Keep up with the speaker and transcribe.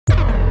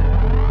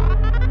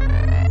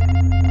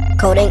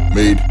Coding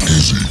made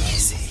easy.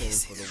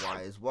 Same for the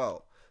y as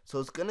well.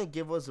 So it's gonna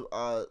give us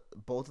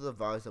both of the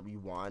values that we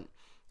want.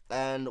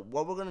 And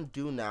what we're gonna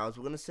do now is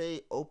we're gonna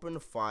say open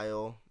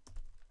file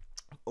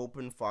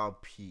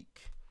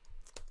peak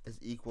is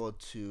equal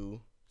to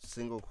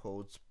single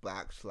quotes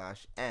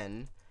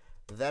 \n.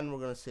 Then we're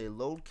gonna say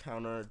load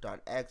counter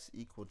dot x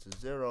equal to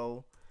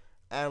 0,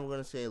 and we're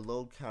gonna say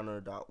load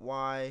counter dot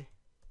y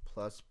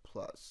plus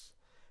plus,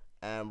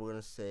 and we're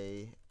gonna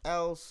say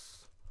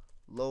else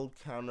load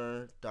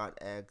counter dot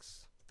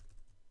x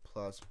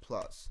plus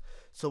plus.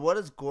 So what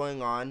is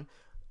going on?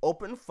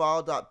 Open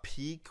file dot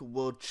peak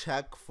will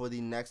check for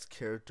the next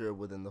character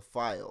within the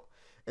file.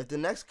 If the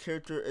next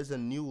character is a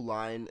new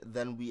line,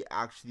 then we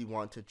actually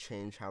want to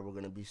change how we're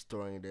going to be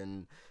storing it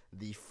in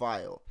the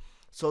file.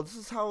 So this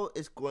is how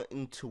it's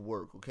going to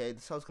work, okay?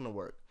 This is how it's going to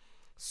work.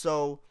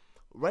 So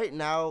right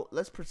now,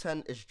 let's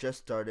pretend it's just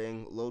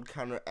starting. Load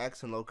counter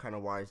x and load counter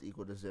y is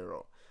equal to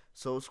 0.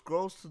 So it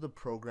scrolls to the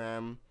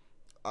program.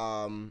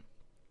 So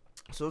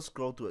let's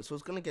scroll through it. So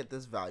it's going to get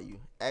this value,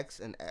 x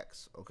and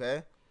x,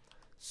 okay?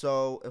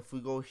 So if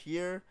we go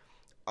here,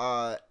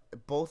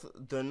 both,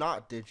 they're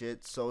not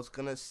digits, so it's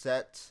gonna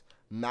set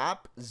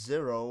map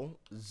 0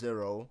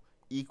 0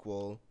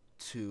 equal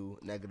to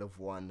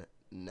 -1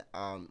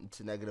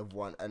 to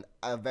 -1 and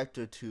a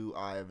vector to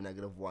I of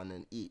 -1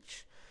 in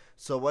each.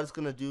 So what it's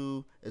gonna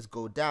do is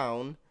go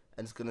down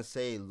and it's gonna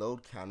say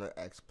load counter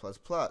x plus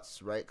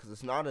plus, right? Because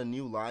it's not a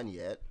new line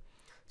yet,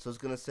 so it's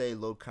gonna say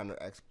load counter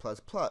x plus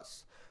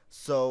plus.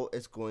 So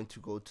it's going to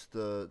go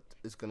to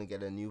it's gonna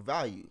get a new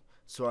value.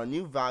 So our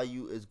new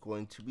value is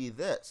going to be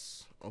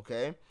this,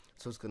 okay?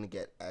 So it's going to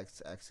get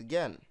x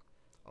again,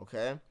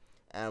 okay?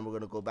 And we're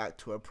going to go back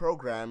to our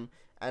program,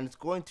 and it's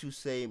going to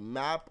say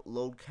map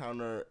load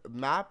counter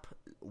map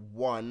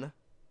 1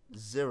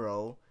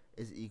 0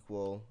 is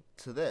equal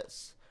to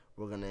this.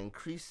 We're going to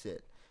increase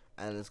it,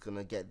 and it's going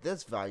to get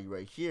this value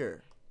right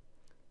here,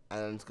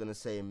 and it's going to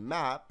say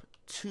map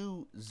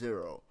 2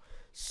 0.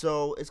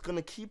 So it's going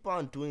to keep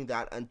on doing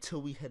that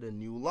until we hit a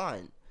new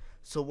line.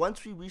 So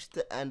once we reach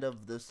the end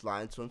of this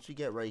line, so once we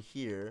get right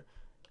here,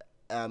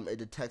 it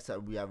detects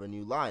that we have a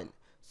new line.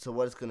 So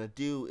what it's going to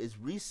do is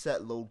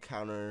reset load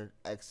counter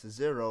x to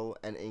 0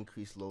 and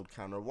increase load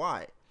counter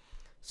y.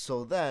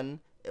 So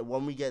then,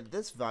 when we get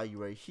this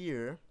value right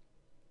here,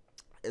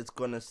 it's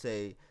going to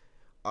say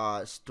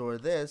store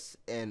this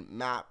in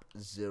map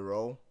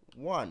 0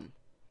 1.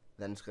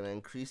 Then it's going to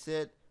increase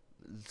it,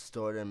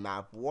 store it in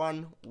map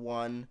 1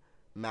 1,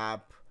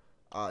 map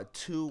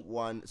 2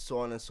 1, so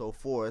on and so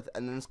forth,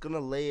 and then it's gonna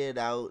lay it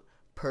out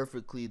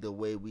perfectly the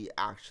way we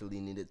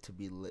actually need it to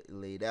be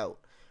laid out,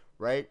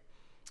 right?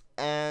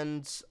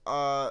 And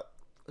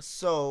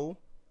so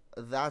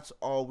that's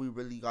all we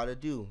really gotta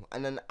do.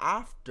 And then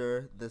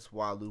after this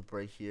while loop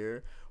right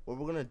here, what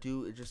we're gonna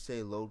do is just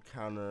say load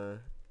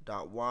counter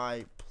dot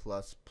y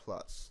plus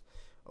plus,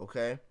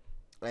 okay?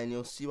 And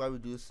you'll see why we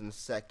do this in a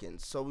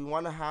second. So we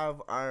want to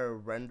have our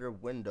render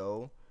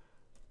window,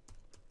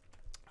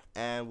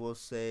 and we'll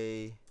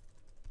say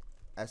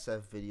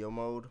SF video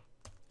mode.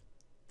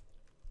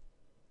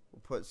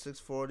 We'll put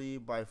 640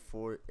 by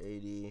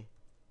 480,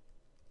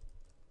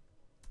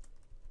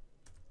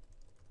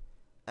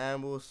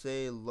 and we'll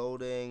say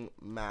loading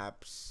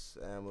maps,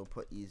 and we'll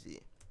put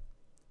easy.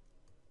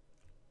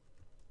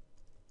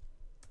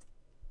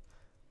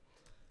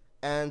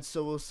 And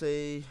so we'll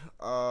say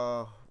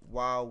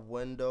while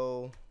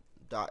window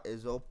dot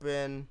is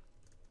open,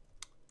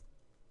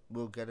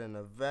 we'll get an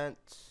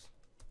event.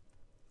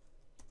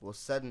 We'll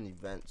set an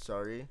event,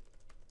 sorry.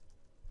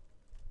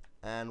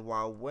 And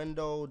while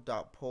window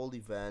dot poll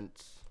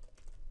event,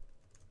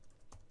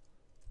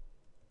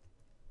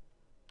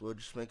 we'll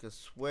just make a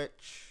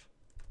switch.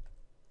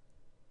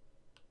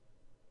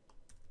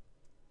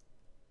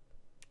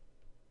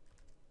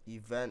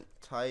 Event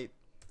type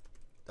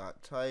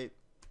dot type,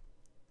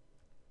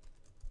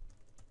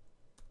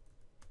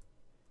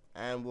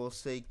 and we'll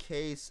say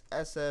case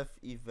SF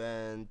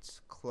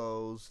event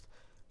closed.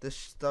 This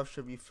stuff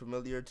should be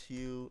familiar to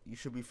you. You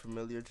should be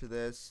familiar to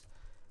this.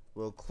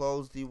 We'll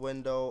close the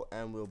window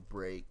and we'll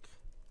break.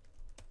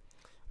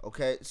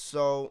 Okay,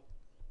 so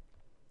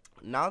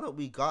now that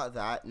we got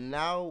that,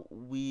 now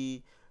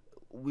we've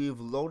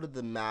loaded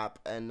the map,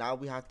 and now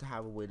we have to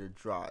have a way to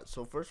draw it.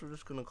 So first we're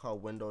just gonna call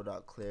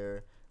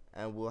window.clear,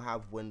 and we'll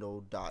have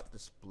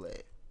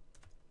window.display.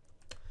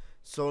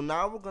 So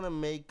now we're gonna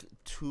make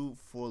 2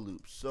 for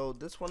loops. So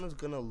this one is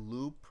gonna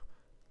loop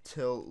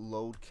till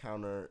load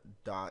counter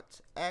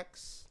dot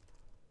x,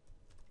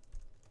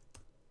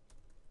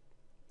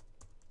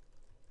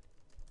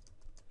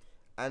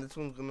 and this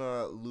one's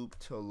gonna loop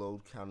till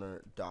load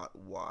counter dot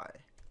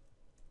y.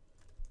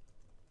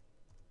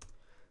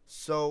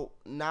 So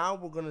now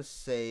we're gonna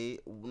say,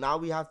 now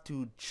we have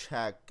to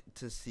check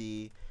to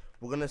see,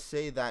 we're gonna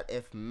say that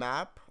if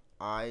map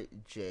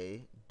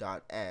ij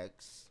dot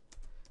x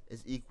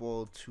is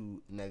equal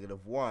to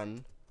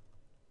 -1,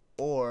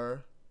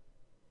 or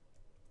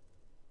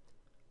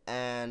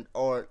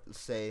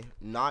say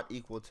not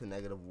equal to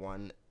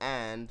 -1,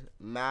 and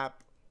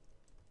map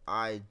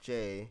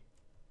ij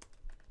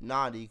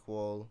not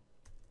equal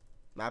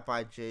map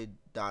ij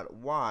dot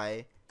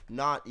y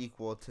not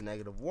equal to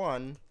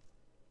 -1,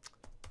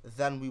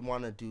 then we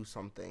want to do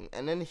something.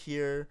 And in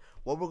here,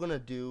 what we're going to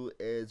do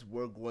is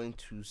we're going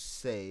to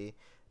say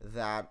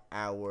that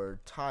our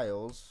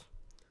tiles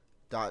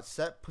dot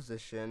set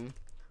position,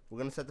 we're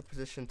going to set the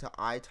position to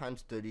I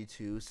times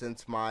 32,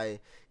 since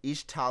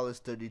each tile is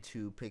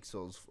 32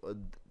 pixels.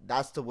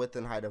 That's the width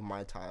and height of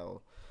my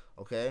tile.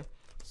 Okay,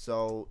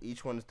 so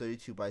each one is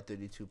 32 by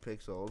 32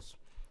 pixels.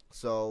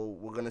 So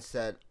we're going to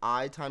set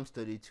I times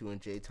 32 and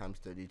j times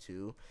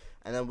 32,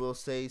 and then we'll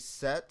say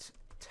set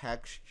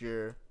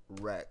texture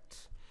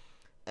rect,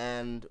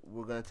 and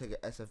we're going to take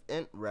a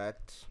sfint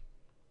rect,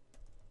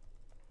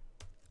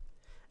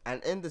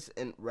 and in this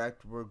int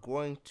rect we're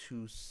going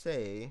to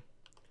say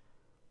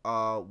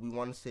we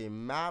want to say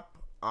map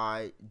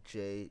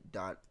ij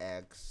dot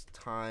x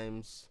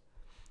times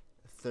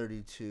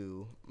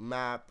 32,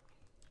 map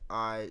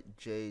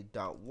ij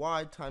dot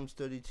y times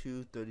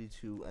 32,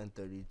 32, and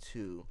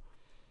 32.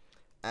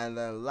 And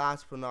then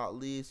last but not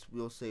least,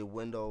 we'll say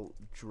window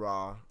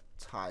draw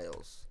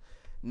tiles.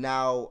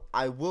 Now,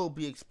 I will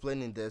be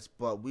explaining this,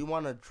 but we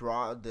want to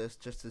draw this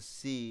just to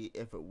see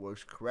if it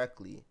works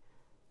correctly.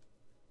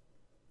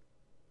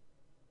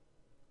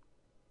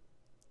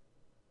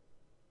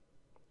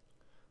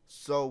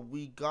 So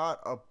we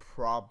got a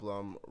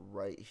problem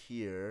right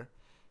here,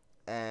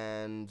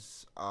 and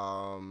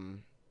it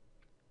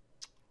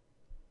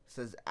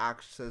says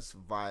access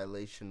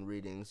violation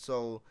reading.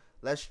 So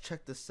let's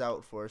check this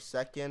out for a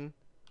second.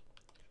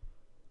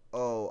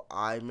 Oh,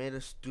 I made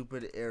a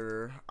stupid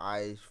error.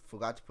 I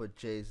forgot to put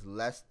j's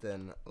less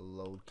than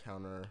load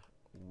counter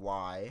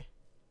y.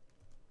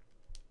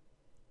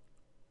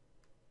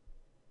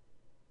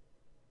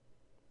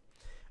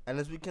 And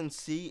as we can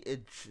see,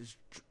 it's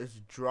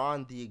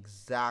drawn the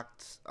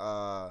exact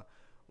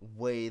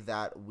way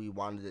that we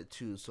wanted it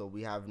to. So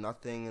we have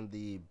nothing in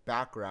the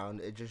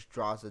background. It just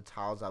draws the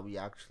tiles that we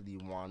actually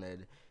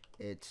wanted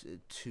it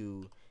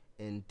to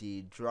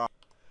indeed draw.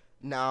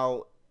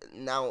 Now,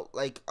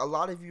 like, a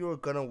lot of you are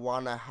gonna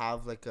want to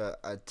have like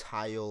a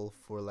tile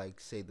for,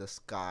 like, say the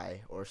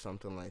sky or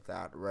something like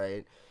that,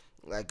 right?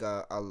 Like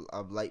a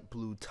light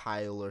blue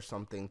tile or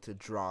something to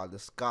draw the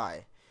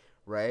sky,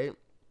 right?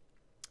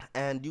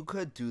 And you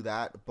could do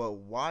that, but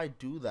why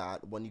do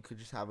that when you could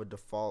just have a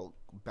default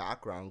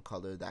background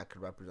color that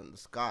could represent the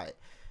sky?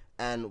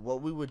 And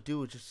what we would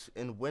do is just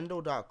in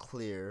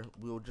window.clear,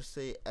 we will just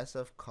say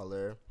sf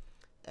color,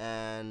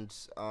 and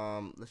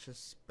let's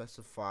just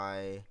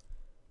specify,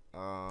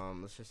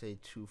 let's just say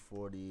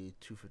 240,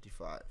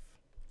 255.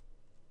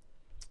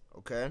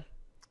 Okay.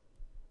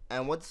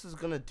 And what this is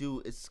going to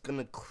do, it's going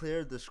to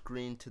clear the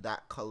screen to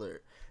that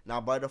color. Now,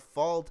 by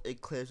default,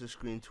 it clears the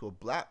screen to a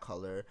black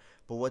color,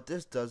 but what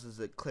this does is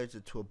it clears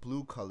it to a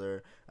blue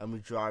color, and we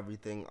draw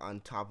everything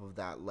on top of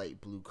that light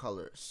blue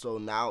color. So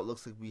now it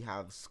looks like we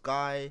have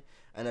sky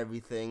and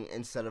everything,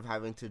 instead of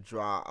having to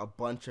draw a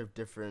bunch of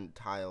different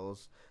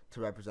tiles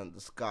to represent the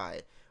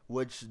sky,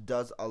 which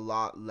does a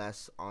lot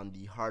less on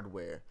the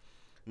hardware.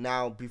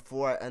 Now,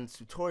 before I end this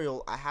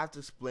tutorial, I have to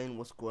explain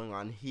what's going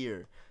on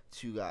here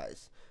to you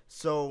guys.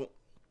 So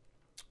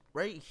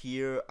right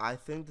here, I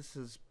think this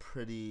is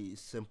pretty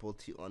simple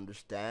to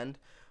understand,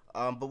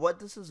 but what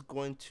this is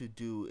going to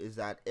do is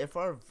that if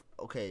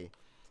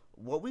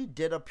what we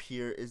did up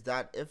here is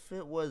that if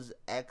it was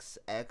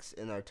XX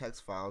in our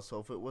text file, so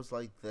if it was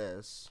like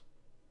this,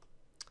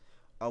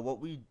 what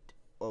we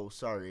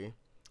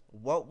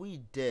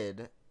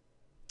did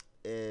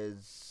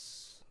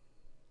is,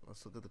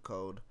 let's look at the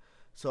code.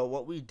 So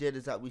what we did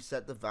is that we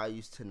set the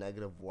values to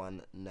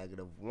 -1,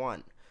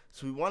 -1.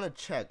 So we want to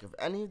check if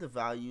any of the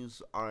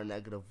values are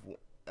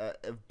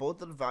if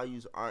both of the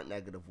values aren't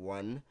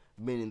 -1,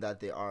 meaning that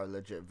they are a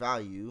legit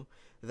value,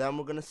 then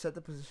we're going to set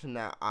the position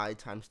at I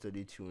times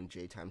 32 and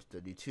j times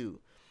 32.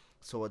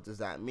 So what does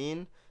that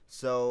mean?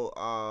 So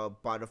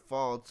by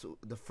default,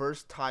 the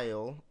first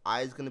tile,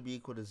 I is going to be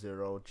equal to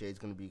 0, j is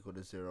going to be equal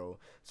to 0.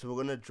 So we're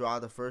going to draw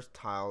the first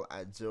tile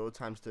at 0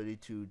 times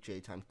 32, j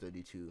times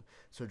 32.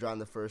 So drawing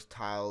the first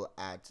tile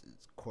at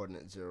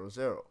coordinate 0,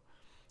 0.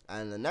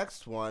 And the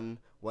next one,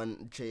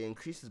 when j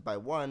increases by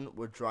 1,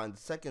 we're drawing the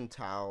second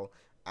tile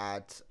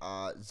at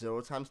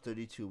 0 times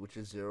 32, which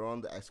is 0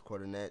 on the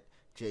x-coordinate,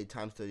 j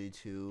times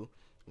 32,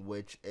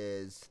 which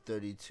is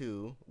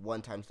 32,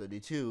 1 times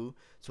 32.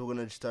 So we're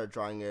going to start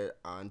drawing it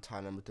on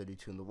tile number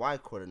 32 in the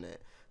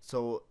y-coordinate.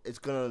 So it's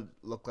going to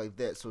look like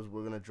this. So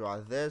we're going to draw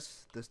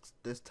this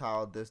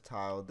tile, this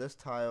tile, this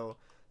tile,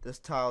 this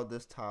tile,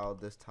 this tile,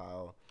 this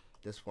tile,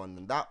 this one,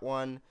 and that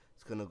one.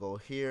 It's going to go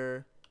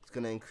here. It's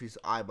going to increase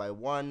I by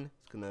 1.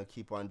 It's going to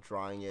keep on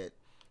drawing it,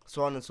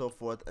 so on and so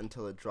forth,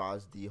 until it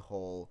draws the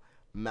whole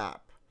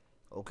map.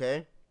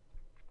 Okay?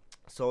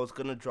 So it's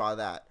going to draw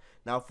that.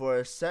 Now for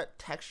a set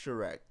texture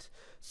rect.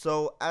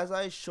 So as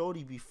I showed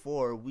you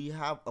before, we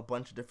have a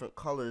bunch of different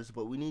colors,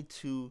 but we need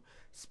to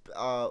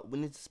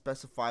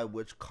specify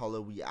which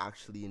color we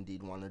actually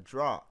indeed want to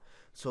draw.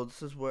 So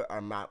this is where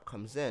our map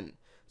comes in.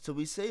 So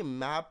we say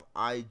map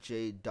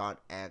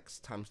ij.x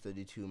times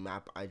 32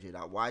 map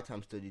ij.y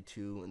times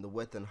 32, and the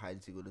width and height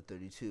is equal to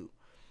 32.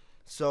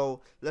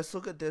 So let's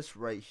look at this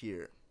right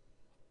here.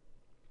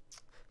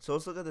 So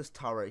let's look at this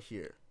tile right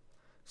here.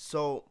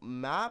 So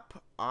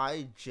map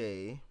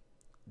ij.x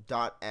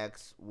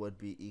would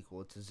be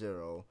equal to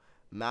 0.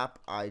 Map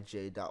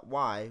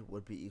ij.y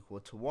would be equal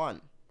to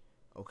 1.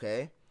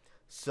 Okay?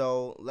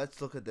 So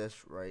let's look at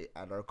this right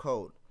at our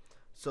code.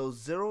 So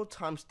 0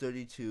 times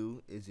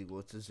 32 is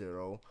equal to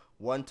 0.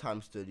 1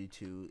 times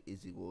 32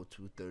 is equal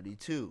to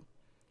 32.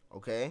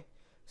 Okay?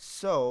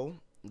 So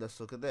let's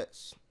look at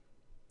this.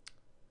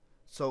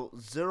 So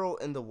 0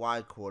 in the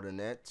y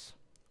coordinate,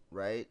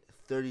 right?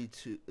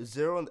 32,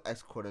 0 in the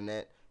x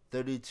coordinate,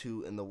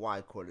 32 in the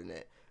y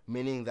coordinate.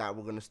 Meaning that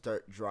we're going to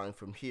start drawing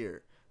from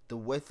here. The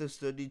width is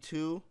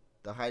 32,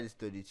 the height is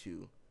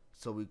 32.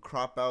 So we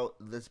crop out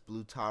this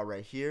blue tile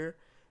right here,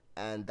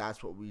 and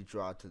that's what we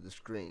draw to the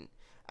screen.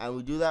 And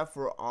we do that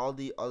for all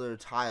the other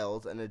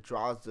tiles, and it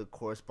draws the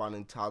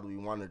corresponding tile that we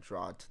want to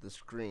draw to the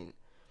screen.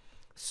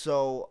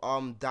 So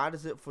that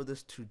is it for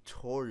this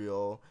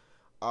tutorial.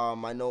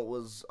 I know it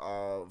was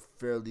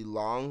fairly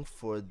long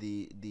for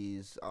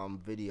these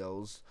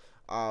videos,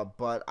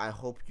 but I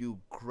hope you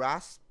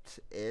grasped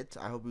it.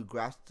 I hope you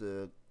grasped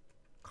the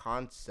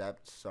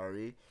concept.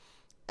 Sorry,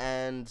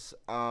 and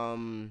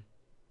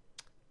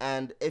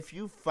if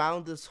you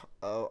found this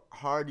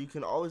hard, you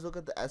can always look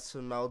at the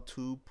Sfml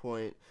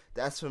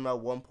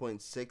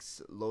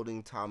 1.6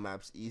 loading tile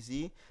maps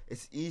easy.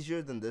 It's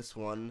easier than this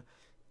one.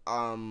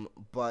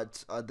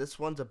 But this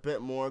one's a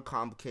bit more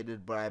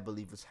complicated, but I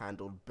believe it's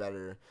handled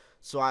better.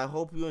 So I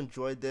hope you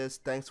enjoyed this.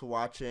 Thanks for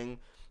watching.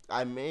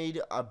 I made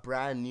a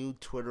brand new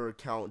Twitter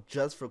account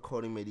just for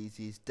Coding Made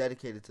Easy. It's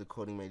dedicated to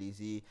Coding Made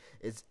Easy.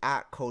 It's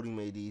at Coding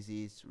Made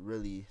Easy. It's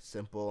really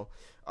simple.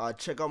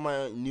 Check out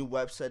my new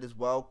website as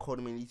well,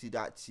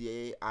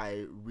 codingmadeeasy.ca.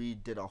 I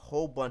redid a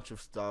whole bunch of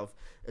stuff.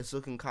 It's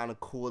looking kind of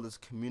cool. There's a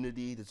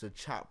community. There's a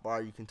chat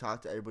bar. You can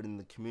talk to everybody in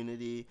the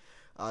community.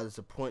 There's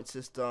a point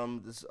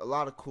system. There's a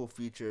lot of cool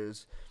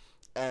features.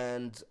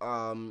 And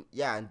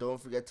yeah, and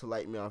don't forget to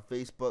like me on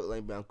Facebook,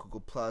 like me on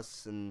Google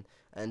Plus, and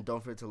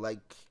don't forget to like,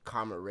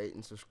 comment, rate,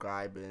 and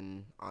subscribe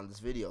on this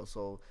video.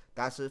 So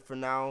that's it for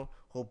now.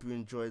 Hope you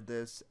enjoyed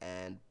this,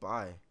 and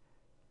bye.